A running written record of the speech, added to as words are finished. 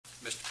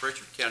Mr.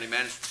 Pritchard, County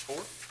Manager's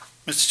report.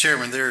 Mr.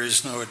 Chairman, there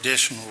is no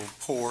additional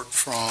report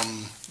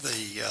from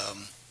the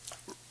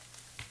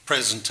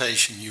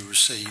presentation you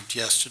received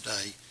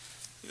yesterday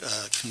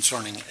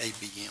concerning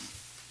ABM.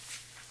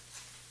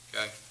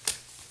 Okay.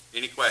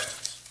 Any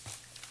questions?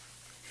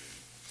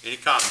 Any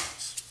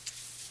comments?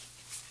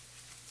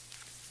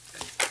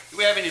 Okay. Do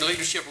we have any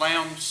Leadership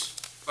Lounge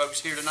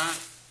folks here tonight?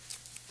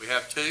 We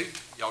have two.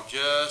 Y'all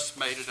just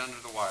made it under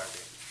the wire,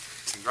 didn't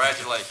you?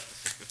 Congratulations.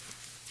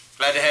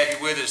 Glad to have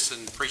you with us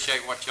and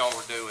appreciate what y'all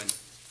are doing.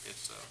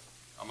 It's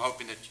I'm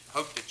hoping that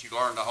you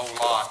learned a whole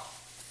lot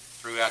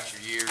throughout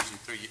your years and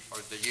through your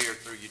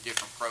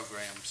different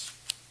programs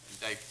and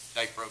day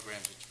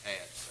programs that you've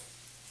had. So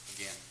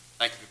again,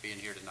 thank you for being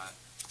here tonight.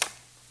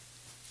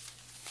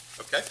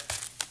 Okay.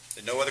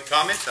 If no other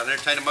comments, I'll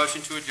entertain a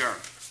motion to adjourn.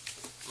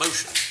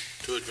 Motion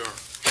to adjourn.